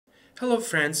Hello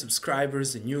friends,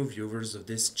 subscribers and new viewers of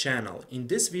this channel. In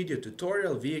this video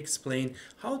tutorial we explain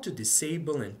how to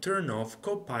disable and turn off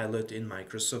Copilot in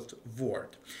Microsoft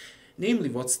Word. Namely,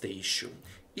 what's the issue?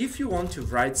 If you want to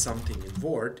write something in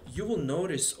Word, you will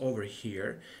notice over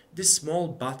here this small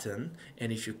button,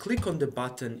 and if you click on the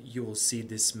button you will see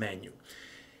this menu.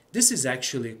 This is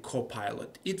actually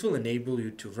Copilot. It will enable you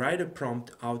to write a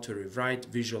prompt, auto rewrite,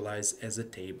 visualize as a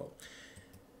table.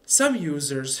 Some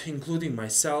users, including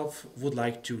myself, would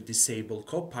like to disable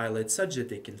Copilot such that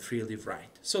they can freely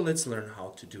write. So let's learn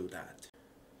how to do that.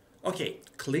 Okay,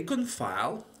 click on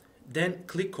File, then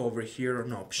click over here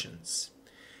on Options.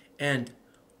 And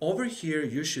over here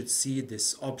you should see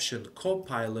this option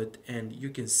Copilot, and you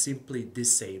can simply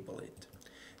disable it.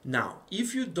 Now,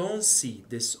 if you don't see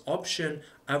this option,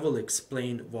 I will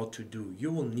explain what to do.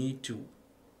 You will need to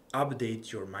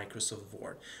update your Microsoft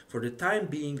Word. For the time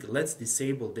being, let's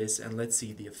disable this and let's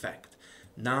see the effect.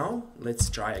 Now, let's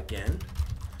try again.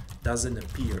 Doesn't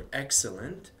appear.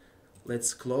 Excellent.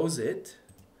 Let's close it.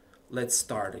 Let's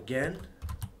start again.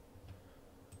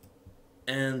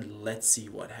 And let's see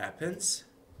what happens.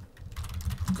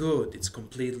 Good, it's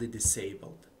completely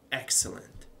disabled. Excellent.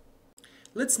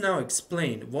 Let's now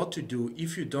explain what to do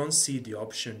if you don't see the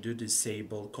option to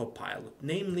disable Copilot.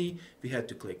 Namely, we had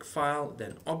to click File,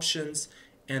 then Options,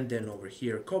 and then over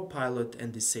here Copilot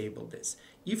and disable this.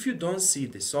 If you don't see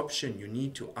this option, you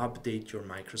need to update your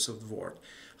Microsoft Word.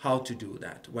 How to do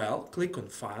that? Well, click on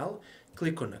File,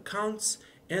 click on Accounts,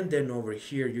 and then over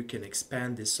here you can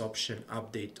expand this option,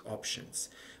 Update Options.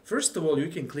 First of all, you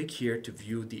can click here to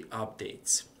view the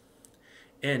updates.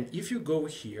 And if you go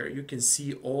here, you can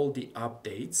see all the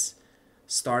updates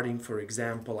starting, for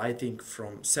example, I think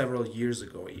from several years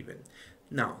ago even.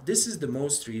 Now, this is the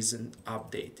most recent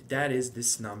update. That is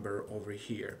this number over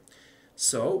here.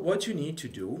 So what you need to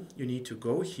do, you need to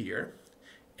go here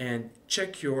and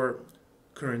check your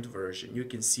current version. You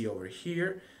can see over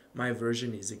here, my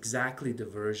version is exactly the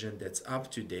version that's up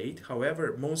to date.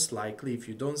 However, most likely, if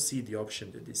you don't see the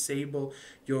option to disable,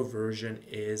 your version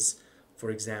is, for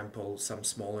example, some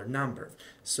smaller number.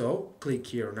 So click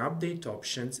here on Update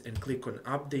Options and click on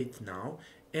Update Now,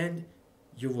 and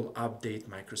you will update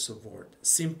Microsoft Word.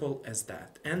 Simple as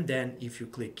that. And then if you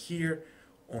click here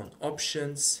on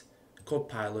Options,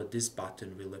 Copilot, this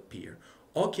button will appear.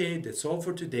 Okay, that's all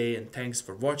for today, and thanks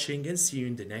for watching, and see you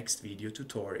in the next video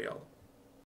tutorial.